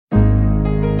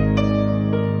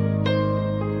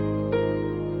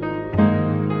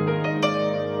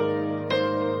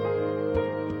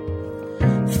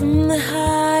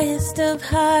wild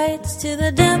heights to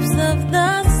the depths of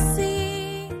the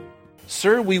sea.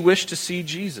 Sir, we wish to see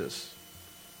Jesus.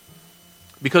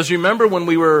 Because remember when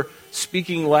we were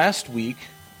speaking last week,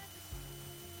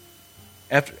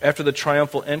 after the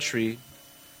triumphal entry,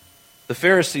 the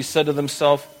Pharisees said to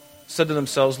themselves,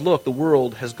 look, the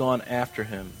world has gone after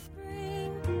him.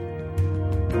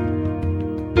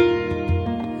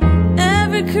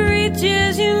 Every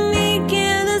creature's unique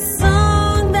in the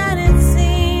song that it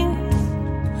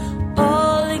sings,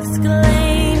 all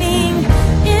exclaiming,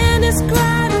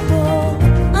 indescribable,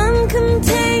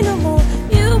 uncontainable.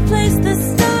 You place the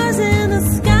stars in the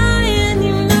sky and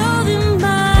you know them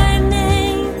by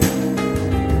name.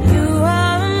 You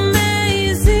are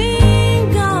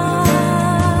amazing, God.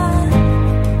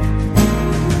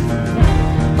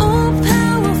 All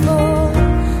powerful,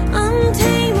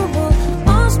 untamable,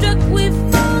 awestruck we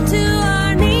fall to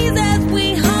our knees as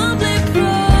we humbly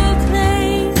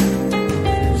proclaim.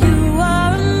 You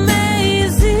are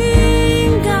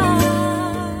amazing, God.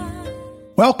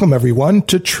 Welcome, everyone,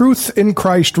 to Truth in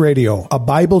Christ Radio, a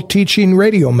Bible teaching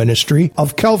radio ministry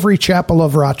of Calvary Chapel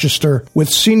of Rochester with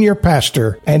senior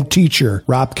pastor and teacher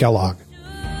Rob Kellogg.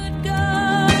 Good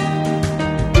God.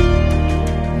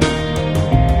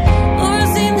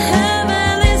 Oars in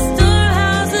heavenly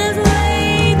storehouses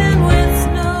laden with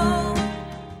snow.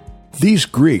 These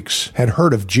Greeks had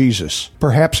heard of Jesus,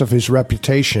 perhaps of his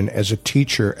reputation as a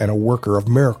teacher and a worker of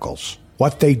miracles.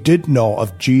 What they did know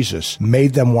of Jesus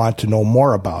made them want to know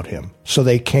more about him. So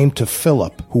they came to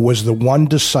Philip, who was the one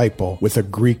disciple with a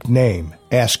Greek name,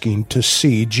 asking to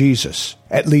see Jesus.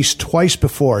 At least twice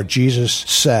before, Jesus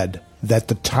said that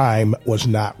the time was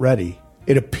not ready.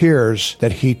 It appears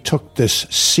that he took this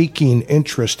seeking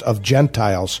interest of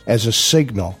Gentiles as a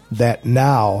signal that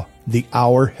now the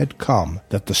hour had come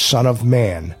that the Son of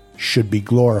Man should be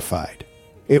glorified.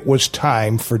 It was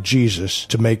time for Jesus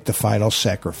to make the final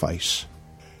sacrifice.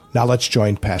 Now let's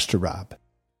join Pastor Rob.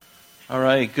 All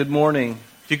right, good morning.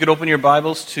 If you could open your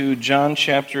Bibles to John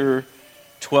chapter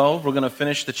 12. We're going to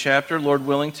finish the chapter, Lord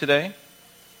willing, today.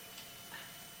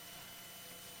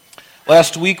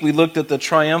 Last week we looked at the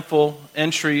triumphal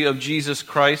entry of Jesus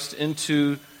Christ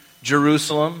into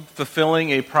Jerusalem,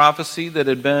 fulfilling a prophecy that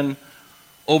had been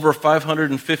over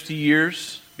 550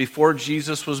 years before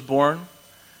Jesus was born.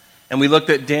 And we looked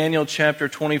at Daniel chapter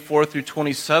 24 through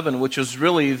 27, which is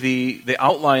really the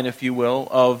outline, if you will,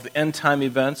 of end-time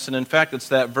events. And in fact, it's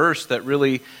that verse that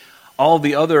really all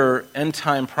the other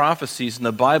end-time prophecies in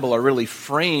the Bible are really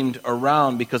framed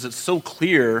around, because it's so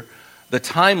clear the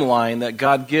timeline that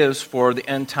God gives for the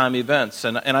end-time events.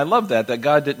 And I love that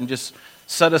God didn't just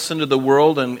set us into the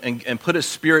world and put His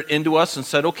Spirit into us and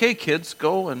said, okay, kids,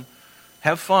 go and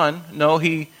have fun. No,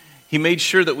 He made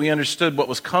sure that we understood what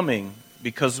was coming,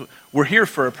 because we're here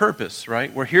for a purpose,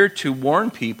 right? We're here to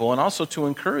warn people and also to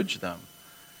encourage them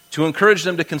to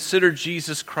consider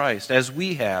Jesus Christ as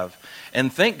we have.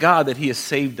 And thank God that He has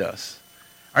saved us.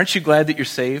 Aren't you glad that you're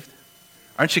saved?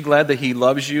 Aren't you glad that He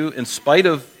loves you in spite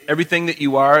of everything that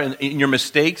you are and your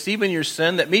mistakes, even your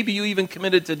sin that maybe you even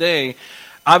committed today?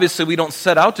 Obviously, we don't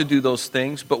set out to do those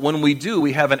things, but when we do,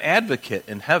 we have an advocate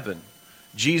in heaven,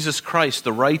 Jesus Christ,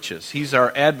 the righteous. He's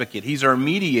our advocate. He's our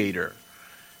mediator.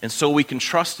 And so we can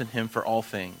trust in Him for all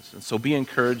things. And so be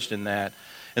encouraged in that.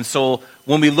 And so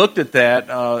when we looked at that,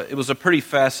 it was a pretty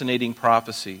fascinating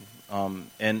prophecy.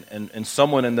 And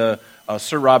someone in the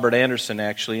Sir Robert Anderson,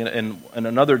 actually, and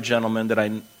another gentleman that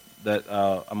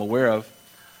I'm aware of,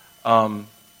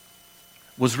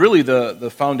 was really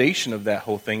the foundation of that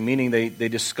whole thing. Meaning they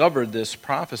discovered this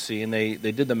prophecy and they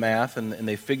did the math and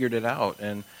they figured it out.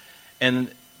 And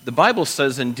the Bible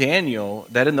says in Daniel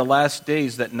that in the last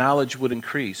days that knowledge would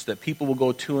increase, that people will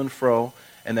go to and fro,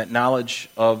 and that knowledge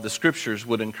of the Scriptures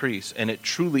would increase. And it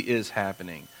truly is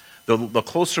happening. The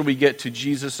closer we get to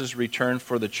Jesus' return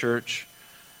for the church,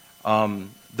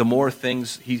 the more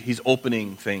things, He's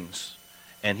opening things.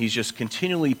 And He's just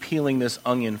continually peeling this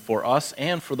onion for us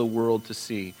and for the world to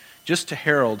see, just to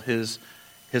herald His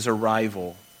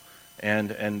arrival.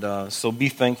 And so be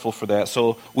thankful for that.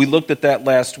 So we looked at that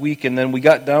last week, and then we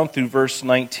got down through verse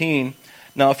 19.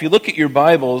 Now, if you look at your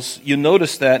Bibles, you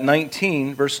notice that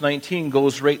verse 19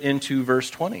 goes right into verse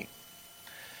 20.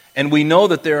 And we know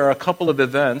that there are a couple of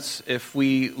events. If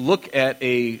we look at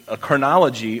a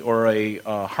chronology or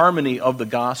a harmony of the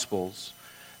Gospels,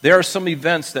 there are some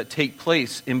events that take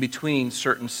place in between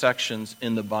certain sections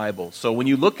in the Bible. So when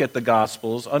you look at the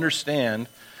Gospels, understand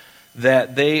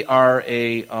that they are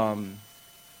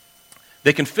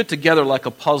they can fit together like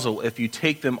a puzzle if you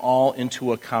take them all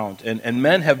into account. And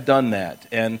men have done that.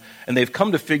 And they've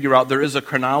come to figure out there is a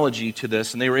chronology to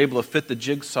this, and they were able to fit the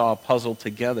jigsaw puzzle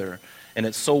together. And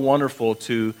it's so wonderful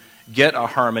to get a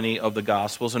harmony of the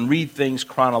Gospels and read things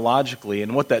chronologically.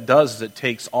 And what that does is it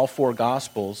takes all 4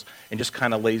 Gospels and just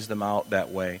kind of lays them out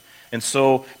that way. And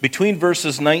so between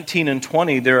verses 19 and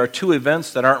 20, there are 2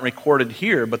 events that aren't recorded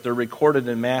here, but they're recorded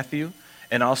in Matthew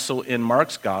and also in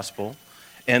Mark's Gospel.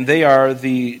 And they are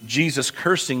the Jesus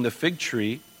cursing the fig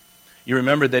tree. You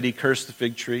remember that he cursed the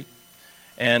fig tree.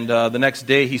 And the next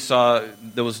day he saw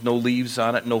there was no leaves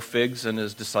on it, no figs, and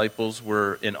his disciples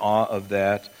were in awe of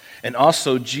that. And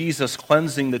also Jesus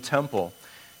cleansing the temple.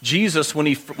 Jesus, when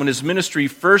his ministry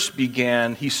first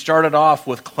began, he started off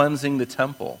with cleansing the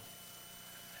temple.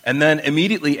 And then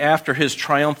immediately after his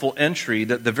triumphal entry,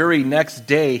 the very next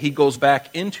day, he goes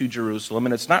back into Jerusalem.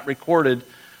 And it's not recorded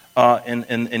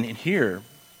in here,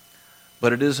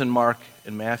 but it is in Mark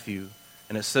and Matthew.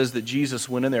 And it says that Jesus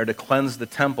went in there to cleanse the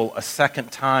temple a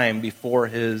second time before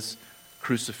his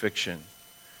crucifixion.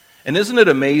 And isn't it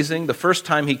amazing? The first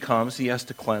time he comes, he has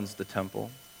to cleanse the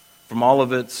temple from all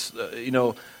of its,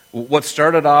 what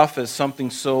started off as something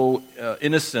so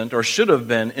innocent, or should have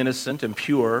been innocent and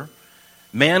pure.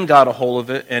 Man got a hold of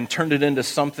it and turned it into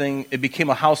something. It became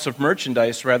a house of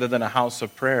merchandise rather than a house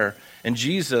of prayer. And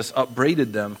Jesus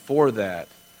upbraided them for that.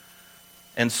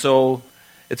 And so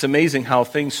it's amazing how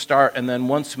things start, and then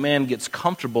once man gets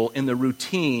comfortable in the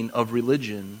routine of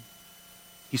religion,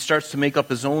 he starts to make up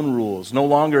his own rules. No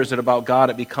longer is it about God,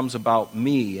 it becomes about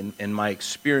me and my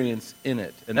experience in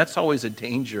it. And that's always a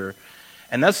danger.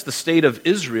 And that's the state of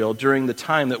Israel during the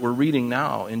time that we're reading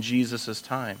now in Jesus'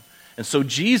 time. And so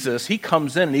Jesus, he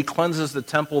comes in and he cleanses the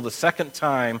temple the second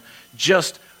time,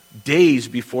 just days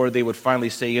before they would finally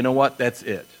say, you know what, that's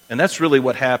it. And that's really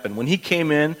what happened. When he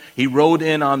came in, he rode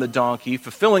in on the donkey,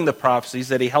 fulfilling the prophecies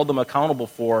that he held them accountable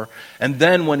for. And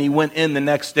then when he went in the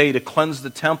next day to cleanse the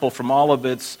temple from all of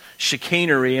its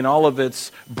chicanery and all of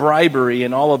its bribery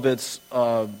and all of its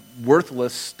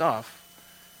worthless stuff,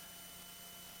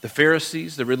 the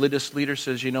Pharisees, the religious leader,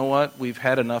 says, you know what, we've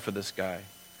had enough of this guy.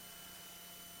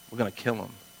 We're going to kill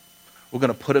him. We're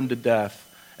going to put him to death.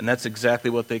 And that's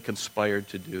exactly what they conspired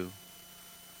to do.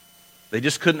 They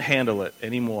just couldn't handle it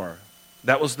anymore.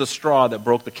 That was the straw that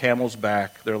broke the camel's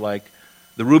back. They're like,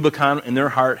 the Rubicon in their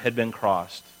heart had been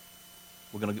crossed.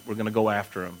 We're going to go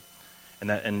after him.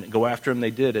 And go after him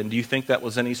they did. And do you think that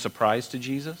was any surprise to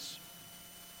Jesus?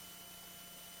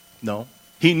 No.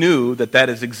 He knew that that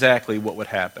is exactly what would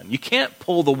happen. You can't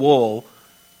pull the wool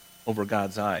over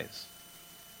God's eyes.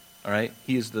 All right?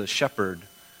 He is the shepherd.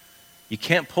 You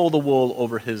can't pull the wool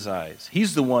over his eyes.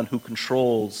 He's the one who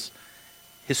controls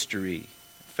history. In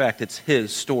fact, it's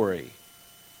his story.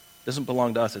 It doesn't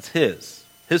belong to us. It's his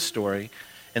story.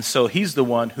 And so he's the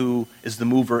one who is the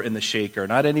mover and the shaker.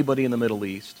 Not anybody in the Middle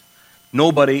East.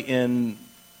 Nobody in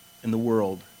the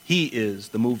world. He is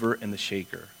the mover and the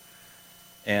shaker.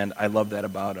 And I love that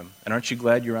about him. And aren't you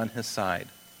glad you're on his side?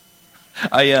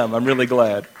 I am. I'm really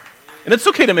glad. And it's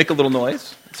okay to make a little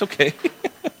noise. It's okay.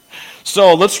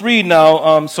 So let's read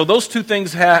now. So those 2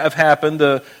 things have happened,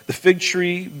 the fig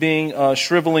tree being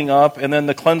shriveling up, and then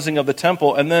the cleansing of the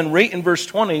temple. And then right in verse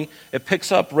 20, it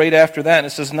picks up right after that, and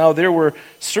it says, now there were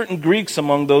certain Greeks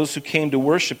among those who came to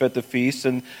worship at the feast,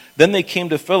 and then they came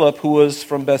to Philip, who was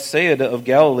from Bethsaida of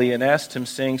Galilee, and asked him,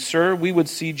 saying, Sir, we would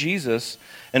see Jesus.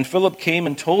 And Philip came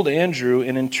and told Andrew,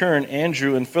 and in turn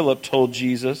Andrew and Philip told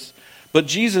Jesus. But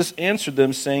Jesus answered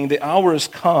them, saying, the hour is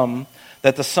come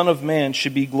that the Son of Man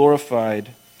should be glorified.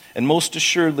 And most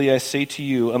assuredly I say to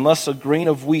you, unless a grain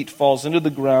of wheat falls into the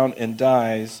ground and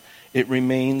dies, it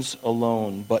remains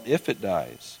alone. But if it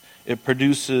dies, it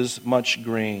produces much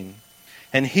grain.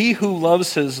 And he who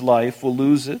loves his life will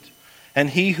lose it, and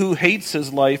he who hates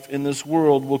his life in this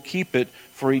world will keep it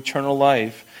for eternal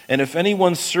life. And if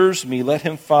anyone serves me, let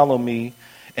him follow me,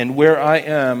 and where I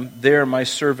am, there my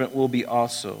servant will be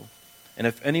also. And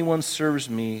if anyone serves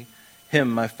me, him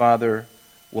my Father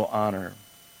will honor.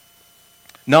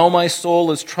 Now my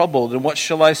soul is troubled, and what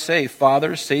shall I say?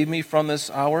 Father, save me from this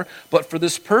hour. But for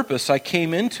this purpose I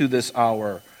came into this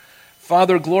hour.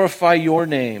 Father, glorify your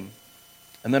name.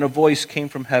 And then a voice came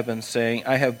from heaven, saying,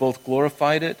 I have both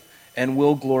glorified it and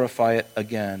will glorify it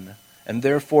again. And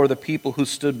therefore the people who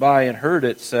stood by and heard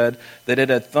it said that it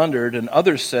had thundered, and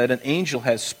others said, an angel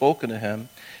has spoken to him.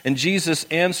 And Jesus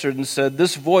answered and said,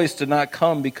 this voice did not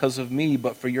come because of me,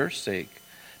 but for your sake.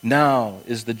 Now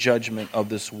is the judgment of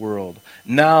this world.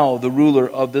 Now the ruler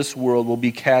of this world will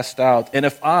be cast out. And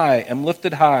if I am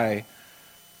lifted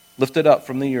up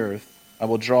from the earth, I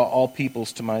will draw all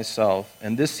peoples to myself.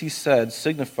 And this he said,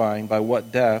 signifying by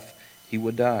what death he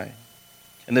would die.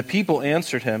 And the people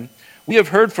answered him, "We have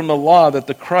heard from the law that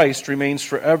the Christ remains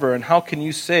forever, and how can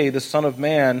you say the Son of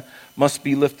Man must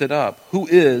be lifted up? Who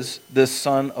is this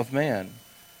Son of Man?"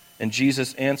 And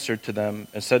Jesus answered to them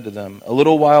and said to them, "A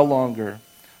little while longer,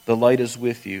 the light is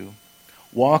with you.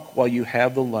 Walk while you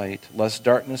have the light, lest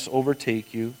darkness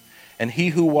overtake you. And he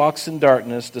who walks in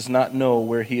darkness does not know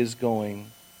where he is going.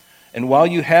 And while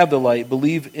you have the light,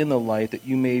 believe in the light, that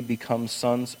you may become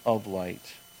sons of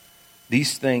light."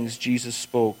 These things Jesus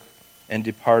spoke and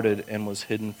departed and was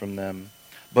hidden from them.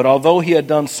 But although he had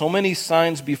done so many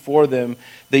signs before them,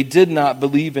 they did not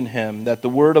believe in him, that the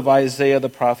word of Isaiah the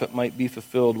prophet might be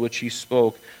fulfilled, which he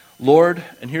spoke. "Lord,"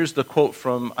 and here's the quote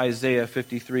from Isaiah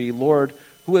 53, "Lord,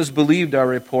 who has believed our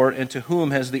report, and to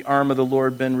whom has the arm of the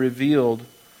Lord been revealed?"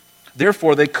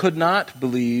 Therefore they could not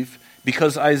believe,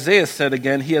 because Isaiah said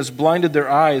again, "He has blinded their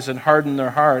eyes and hardened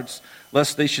their hearts,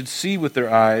 lest they should see with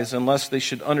their eyes, and lest they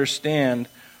should understand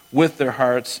with their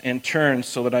hearts, and turn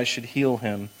so that I should heal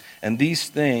him." And these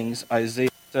things Isaiah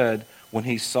said when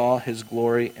he saw his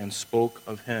glory and spoke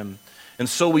of him. And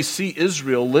so we see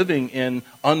Israel living in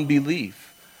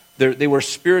unbelief. They were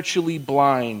spiritually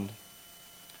blind.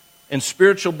 And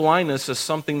spiritual blindness is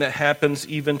something that happens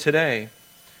even today.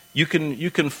 You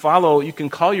can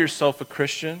call yourself a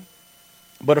Christian,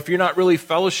 but if you're not really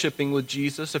fellowshipping with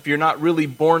Jesus, if you're not really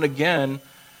born again,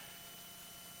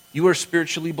 you are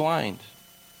spiritually blind.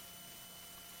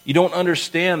 You don't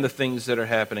understand the things that are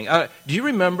happening. Do you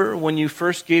remember when you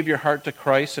first gave your heart to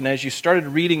Christ, and as you started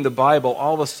reading the Bible,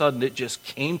 all of a sudden it just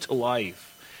came to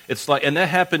life? It's like, and that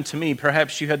happened to me.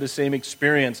 Perhaps you had the same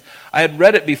experience. I had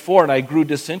read it before, and I grew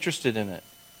disinterested in it.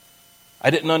 I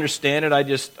didn't understand it.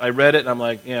 I read it, and I'm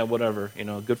like, yeah, whatever,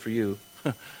 good for you.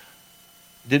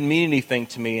 Didn't mean anything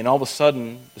to me, and all of a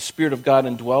sudden, the Spirit of God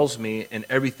indwells me, and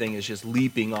everything is just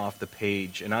leaping off the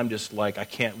page, and I'm just like, I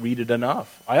can't read it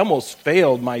enough. I almost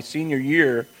failed my senior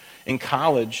year in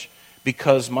college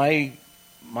because my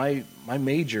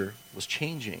major was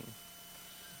changing.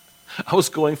 I was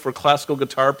going for classical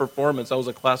guitar performance. I was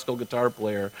a classical guitar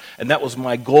player, and that was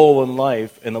my goal in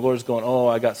life, and the Lord's going, "Oh,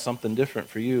 I got something different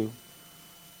for you."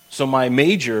 So my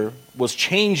major was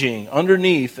changing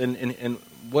underneath, and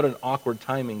what an awkward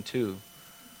timing, too.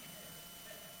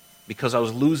 Because I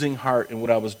was losing heart in what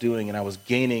I was doing, and I was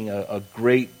gaining a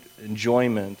great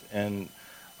enjoyment and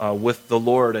with the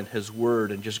Lord and His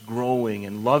Word, and just growing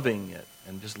and loving it,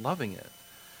 and just loving it.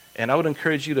 And I would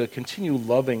encourage you to continue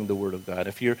loving the Word of God.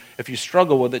 If you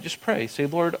struggle with it, just pray. Say,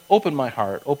 "Lord, open my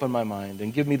heart, open my mind,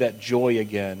 and give me that joy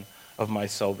again of my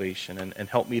salvation, and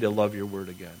help me to love your Word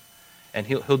again." And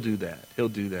He'll do that. He'll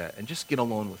do that. And just get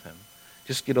alone with Him.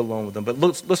 Just get alone with Him. But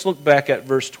let's look back at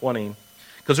verse 20,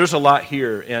 because there's a lot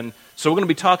here. And so we're going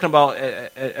to be talking about,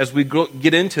 as we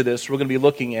get into this, we're going to be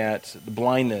looking at the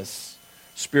blindness,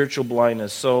 spiritual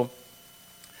blindness. So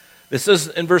it says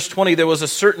in verse 20, there was a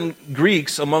certain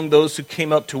Greeks among those who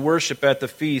came up to worship at the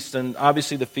feast. And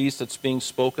obviously the feast that's being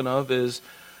spoken of is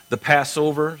the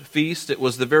Passover feast. It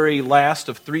was the very last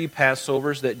of 3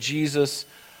 Passovers that Jesus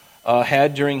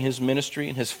had during his ministry,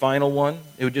 and his final one.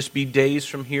 It would just be days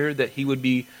from here that he would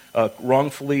be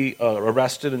wrongfully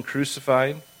arrested and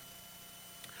crucified.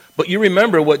 But you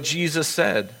remember what Jesus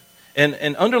said,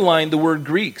 and underline the word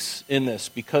Greeks in this,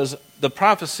 because the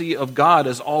prophecy of God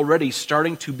is already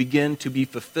starting to begin to be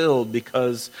fulfilled.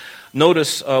 Because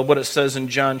notice what it says in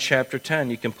John chapter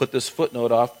 10. You can put this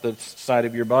footnote off the side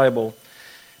of your Bible.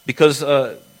 Because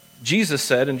Jesus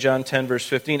said in John 10, verse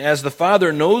 15, "As the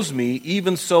Father knows me,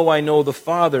 even so I know the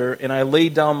Father, and I lay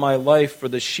down my life for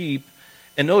the sheep."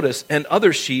 And notice, "And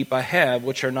other sheep I have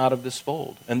which are not of this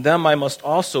fold, and them I must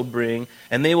also bring,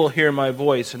 and they will hear my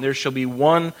voice, and there shall be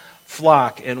one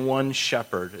flock and one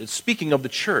shepherd." It's speaking of the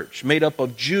church, made up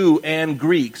of Jew and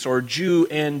Greeks, or Jew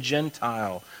and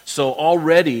Gentile. So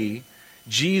already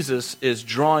Jesus is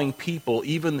drawing people.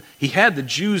 Even he had the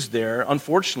Jews there.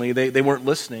 Unfortunately, they weren't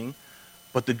listening.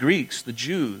 But the Greeks, the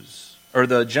Jews, or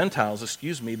the Gentiles,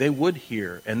 they would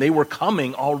hear. And they were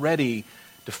coming already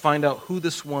to find out who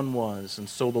this one was. And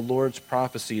so the Lord's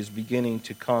prophecy is beginning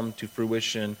to come to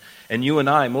fruition. And you and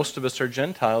I, most of us are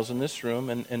Gentiles in this room,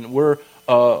 and we're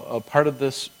a part of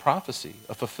this prophecy,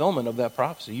 a fulfillment of that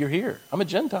prophecy. You're here. I'm a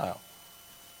Gentile.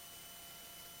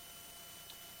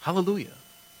 Hallelujah.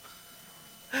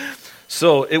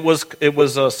 So it was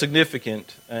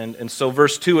significant. And so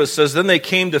verse 2, it says, "Then they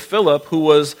came to Philip, who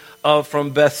was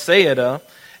from Bethsaida."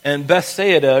 And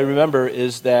Bethsaida, remember,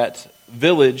 is that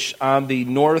village on the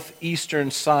northeastern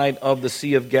side of the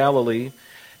Sea of Galilee.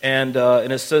 And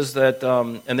it says that,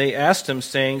 and they asked him,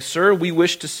 saying, "Sir, we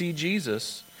wish to see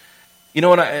Jesus." And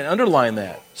I underline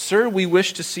that. "Sir, we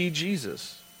wish to see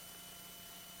Jesus."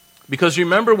 Because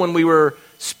remember when we were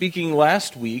speaking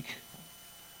last week,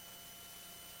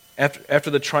 after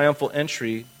the triumphal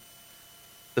entry,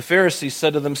 the Pharisees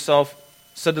said to themselves,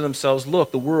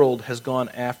 look, the world has gone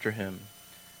after him.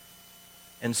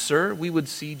 And sir, we would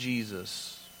see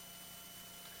Jesus.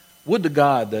 Would to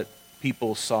God that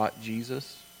people sought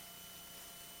Jesus.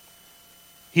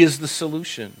 He is the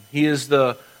solution. He is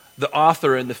the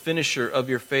author and the finisher of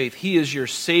your faith. He is your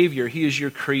Savior. He is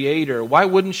your Creator. Why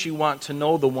wouldn't you want to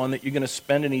know the one that you're going to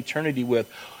spend an eternity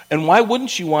with? And why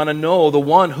wouldn't you want to know the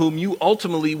one whom you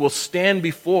ultimately will stand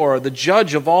before, the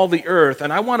judge of all the earth,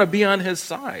 and I want to be on his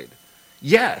side?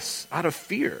 Yes, out of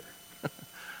fear.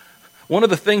 One of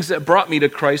the things that brought me to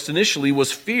Christ initially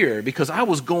was fear, because I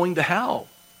was going to hell.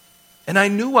 And I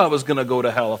knew I was going to go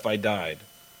to hell if I died.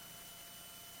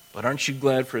 But aren't you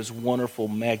glad for his wonderful,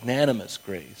 magnanimous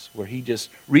grace, where he just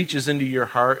reaches into your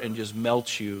heart and just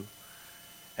melts you?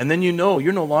 And then you know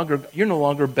you're no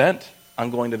longer bent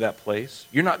on going to that place.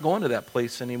 You're not going to that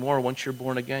place anymore once you're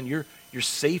born again. You're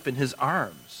safe in his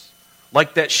arms.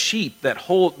 Like that sheep, that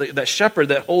shepherd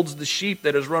that holds the sheep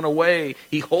that has run away.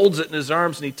 He holds it in his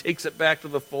arms and he takes it back to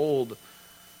the fold.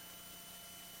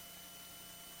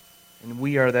 And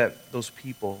we are those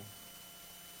people.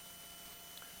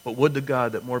 But would to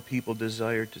God that more people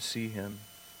desired to see him,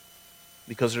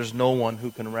 because there's no one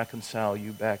who can reconcile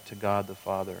you back to God the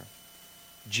Father.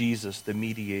 Jesus, the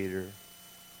mediator,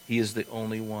 he is the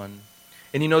only one.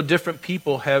 And you know, different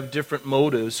people have different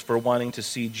motives for wanting to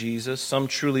see Jesus. Some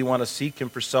truly want to seek him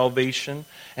for salvation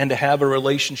and to have a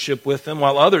relationship with him,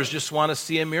 while others just want to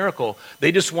see a miracle.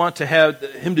 They just want to have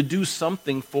him to do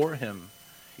something for him.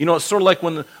 You know, it's sort of like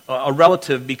when a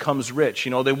relative becomes rich.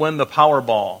 You know, they win the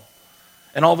Powerball.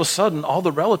 And all of a sudden, all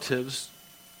the relatives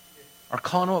are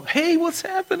calling up, hey, what's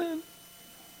happening?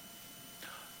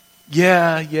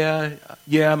 Yeah,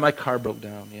 my car broke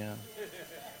down,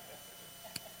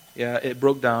 Yeah, it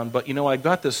broke down. But, you know, I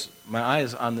got my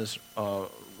eyes on this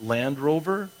Land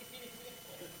Rover.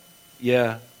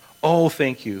 Yeah. Oh,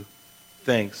 thank you.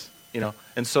 Thanks. You know,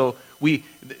 and so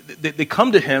they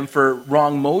come to him for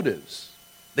wrong motives.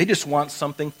 They just want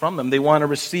something from him. They want to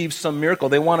receive some miracle.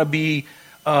 They want to be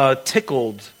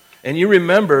tickled. And you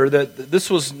remember that this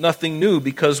was nothing new,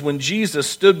 because when Jesus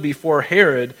stood before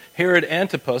Herod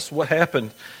Antipas, what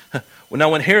happened?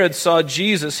 Now when Herod saw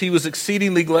Jesus, he was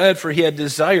exceedingly glad, for he had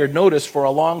desired, notice, for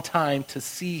a long time to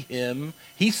see him.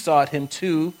 He sought him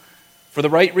too, for the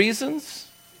right reasons.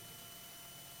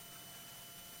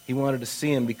 He wanted to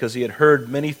see him because he had heard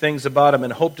many things about him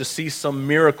and hoped to see some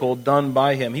miracle done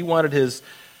by him. He wanted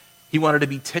to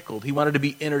be tickled. He wanted to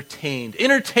be entertained.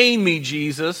 Entertain me,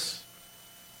 Jesus.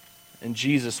 And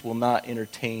Jesus will not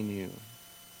entertain you.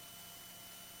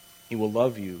 He will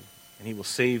love you, and he will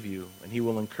save you, and he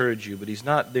will encourage you, but he's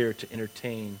not there to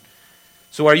entertain.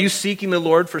 So are you seeking the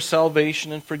Lord for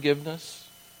salvation and forgiveness?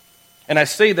 And I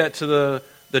say that to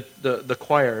the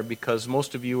choir, because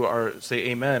most of you say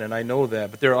amen, and I know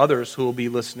that, but there are others who will be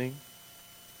listening.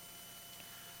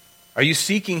 Are you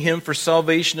seeking him for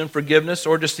salvation and forgiveness,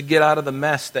 or just to get out of the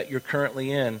mess that you're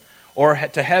currently in? Or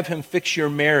to have him fix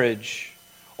your marriage?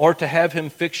 Or to have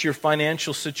him fix your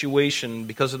financial situation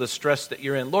because of the stress that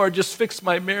you're in? Lord, just fix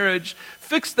my marriage.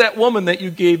 Fix that woman that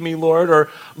you gave me, Lord. Or,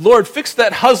 Lord, fix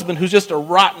that husband who's just a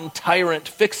rotten tyrant.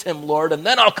 Fix him, Lord, and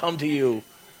then I'll come to you.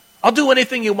 I'll do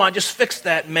anything you want. Just fix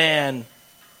that man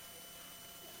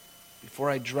before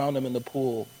I drown him in the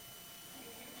pool.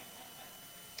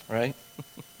 Right?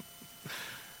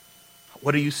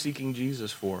 What are you seeking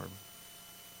Jesus for?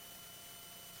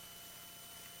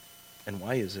 And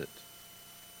why is it?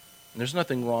 And there's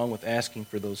nothing wrong with asking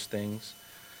for those things,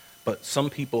 but some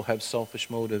people have selfish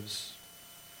motives.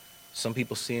 Some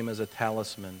people see him as a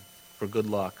talisman for good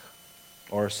luck,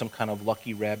 or some kind of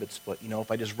lucky rabbit's foot. You know, if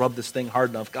I just rub this thing hard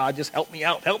enough, God, just help me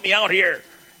out here.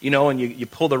 You know, and you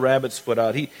pull the rabbit's foot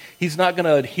out. He's not going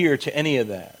to adhere to any of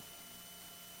that.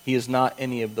 He is not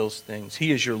any of those things.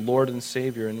 He is your Lord and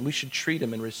Savior, and we should treat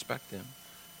him and respect him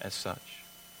as such,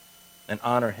 and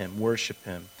honor him, worship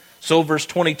him. So verse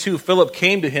 22, Philip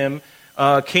came to him,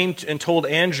 and told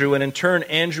Andrew, and in turn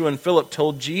Andrew and Philip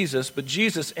told Jesus. But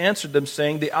Jesus answered them,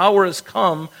 saying, the hour has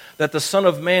come that the Son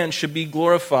of Man should be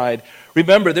glorified.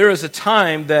 Remember, there was a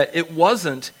time that it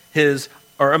wasn't his,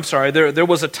 there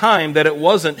was a time that it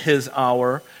wasn't his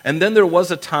hour, and then there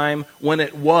was a time when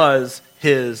it was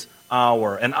his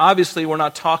hour. And obviously we're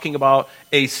not talking about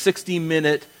a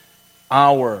 60-minute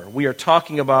hour. We are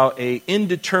talking about an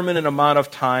indeterminate amount of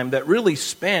time that really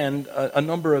spanned a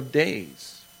number of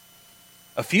days.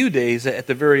 A few days at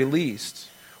the very least.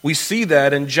 We see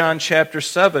that in John chapter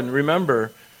 7.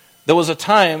 Remember, there was a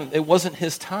time, it wasn't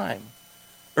his time.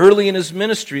 Early in his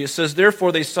ministry, it says,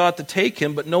 therefore they sought to take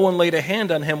him, but no one laid a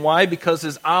hand on him. Why? Because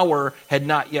his hour had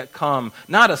not yet come.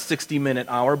 Not a 60-minute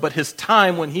hour, but his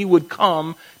time when he would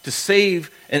come to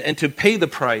save and to pay the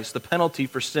price, the penalty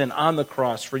for sin on the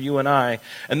cross for you and I.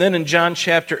 And then in John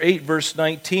chapter 8, verse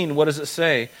 19, what does it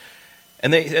say?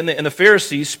 And the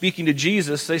Pharisees, speaking to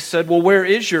Jesus, they said, well, where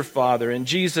is your Father? And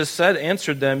Jesus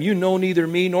answered them, you know neither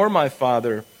me nor my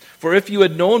Father. For if you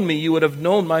had known me, you would have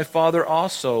known my Father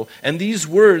also. And these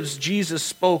words Jesus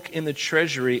spoke in the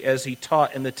treasury as he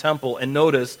taught in the temple. And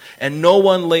notice, and no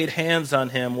one laid hands on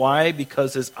him. Why?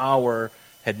 Because his hour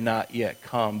had not yet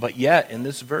come. But yet, in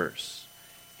this verse,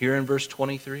 here in verse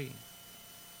 23,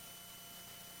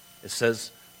 it says,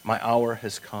 my hour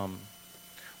has come.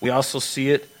 We also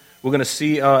see it. We're going to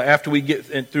see, after we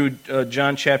get through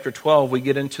John chapter 12, we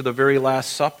get into the very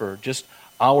Last Supper, just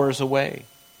hours away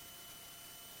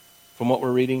from what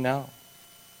we're reading now.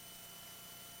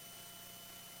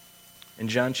 In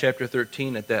John chapter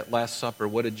 13, at that Last Supper,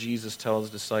 what did Jesus tell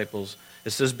his disciples? It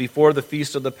says, before the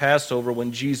feast of the Passover,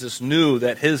 when Jesus knew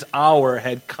that his hour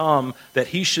had come, that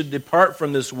he should depart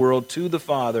from this world to the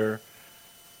Father.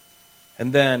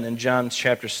 And then in John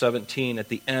chapter 17, at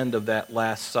the end of that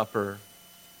Last Supper,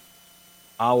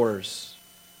 hours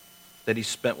that he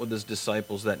spent with his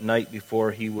disciples that night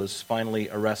before he was finally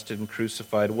arrested and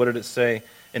crucified. What did it say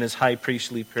in his high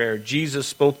priestly prayer? Jesus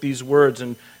spoke these words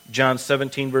in John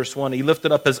 17, verse 1. He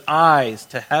lifted up his eyes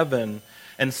to heaven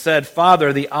and said,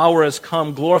 Father, the hour has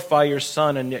come. Glorify your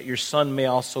Son, and yet your Son may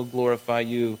also glorify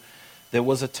you. There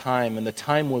was a time, and the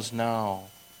time was now.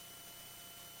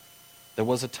 There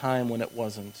was a time when it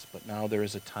wasn't, but now there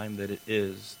is a time that it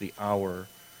is, the hour.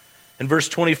 In verse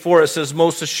 24, it says,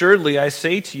 most assuredly I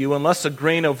say to you, unless a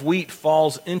grain of wheat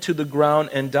falls into the ground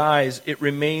and dies, it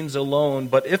remains alone.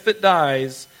 But if it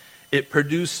dies, it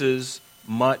produces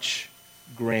much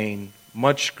grain.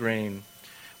 Much grain.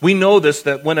 We know this,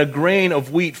 that when a grain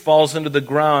of wheat falls into the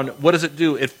ground, what does it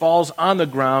do? It falls on the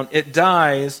ground, it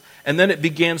dies, and then it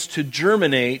begins to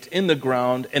germinate in the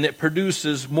ground, and it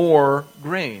produces more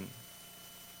grain.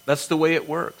 That's the way it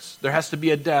works. There has to be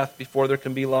a death before there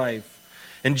can be life.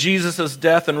 In Jesus'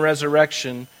 death and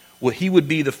resurrection, he would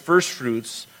be the first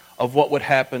fruits of what would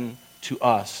happen to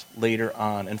us later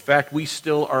on. In fact, we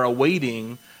still are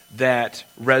awaiting that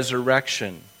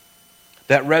resurrection.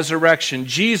 That resurrection.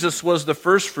 Jesus was the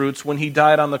first fruits when he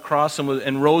died on the cross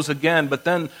and rose again. But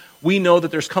then we know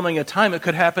that there's coming a time it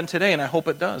could happen today, and I hope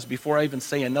it does, before I even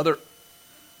say another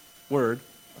word,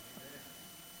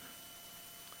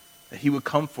 that he would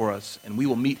come for us, and we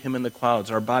will meet him in the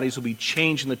clouds. Our bodies will be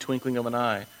changed in the twinkling of an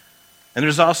eye. And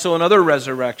there's also another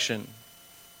resurrection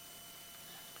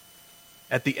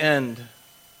at the end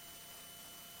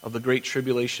of the Great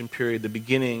Tribulation period, the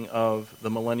beginning of the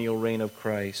millennial reign of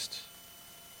Christ.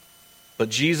 But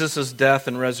Jesus' death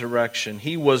and resurrection,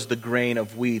 he was the grain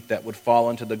of wheat that would fall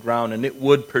into the ground, and it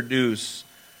would produce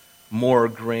more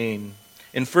grain.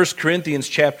 In 1 Corinthians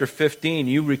chapter 15,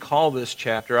 you recall this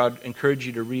chapter. I'd encourage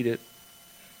you to read it.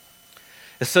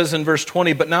 It says in verse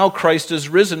 20, but now Christ is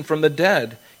risen from the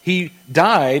dead. He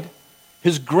died,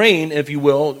 his grain, if you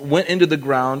will, went into the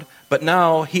ground, but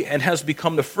now he has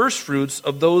become the first fruits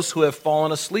of those who have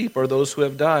fallen asleep, or those who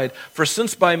have died. For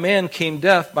since by man came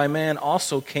death, by man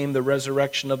also came the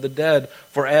resurrection of the dead.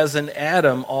 For as in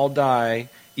Adam all die,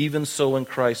 even so in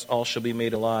Christ all shall be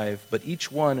made alive, but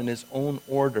each one in his own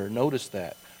order. Notice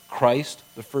that. Christ,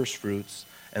 the first fruits,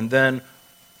 and then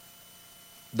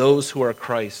those who are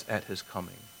Christ at his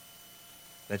coming.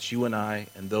 That's you and I,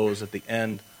 and those at the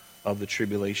end of the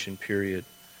tribulation period.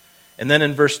 And then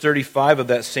in verse 35 of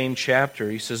that same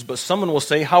chapter, he says, but someone will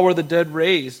say, how are the dead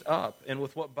raised up? And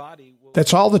with what body will...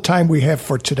 That's all the time we have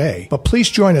for today. But please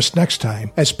join us next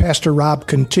time as Pastor Rob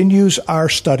continues our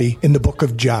study in the book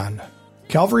of John.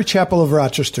 Calvary Chapel of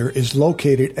Rochester is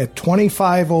located at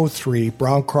 2503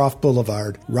 Browncroft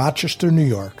Boulevard, Rochester, New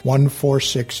York,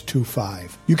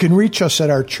 14625. You can reach us at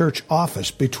our church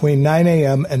office between 9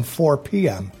 a.m. and 4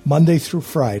 p.m., Monday through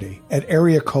Friday, at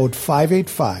area code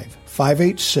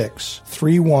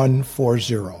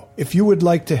 585-586-3140. If you would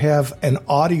like to have an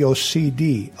audio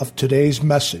CD of today's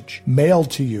message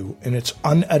mailed to you in its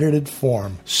unedited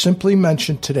form, simply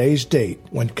mention today's date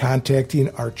when contacting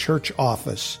our church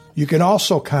office. You can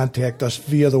also contact us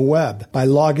via the web by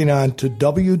logging on to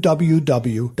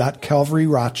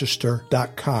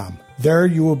www.calvaryrochester.com. There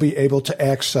you will be able to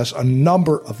access a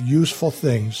number of useful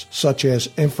things, such as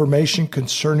information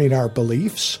concerning our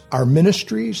beliefs, our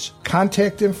ministries,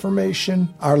 contact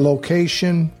information, our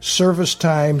location, service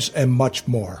times, and much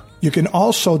more. You can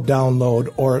also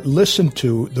download or listen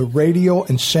to the radio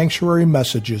and sanctuary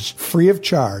messages free of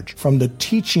charge from the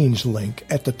teachings link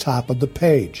at the top of the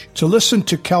page. To listen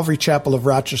to Calvary Chapel of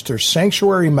Rochester's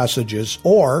sanctuary messages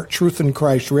or Truth in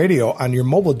Christ Radio on your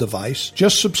mobile device,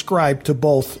 just subscribe to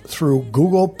both through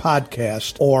Google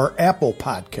Podcast or Apple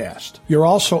Podcast. You're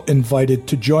also invited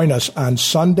to join us on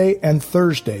Sunday and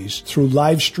Thursdays through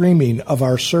live streaming of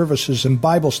our services and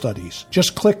Bible studies.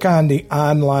 Just click on the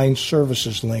online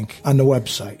services link on the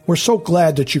website. We're so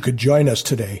glad that you could join us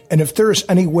today. And if there is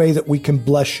any way that we can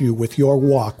bless you with your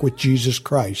walk with Jesus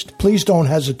Christ, please don't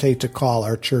hesitate to call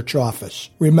our church office.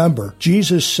 Remember,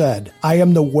 Jesus said, "I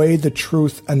am the way, the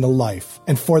truth, and the life.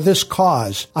 And for this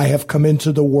cause I have come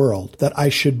into the world, that I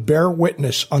should bear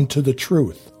witness unto the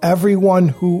truth. Everyone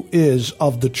who is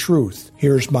of the truth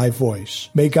hears my voice."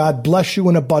 May God bless you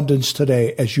in abundance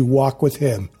today as you walk with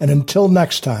Him. And until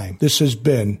next time, this has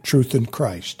been Truth in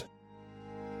Christ.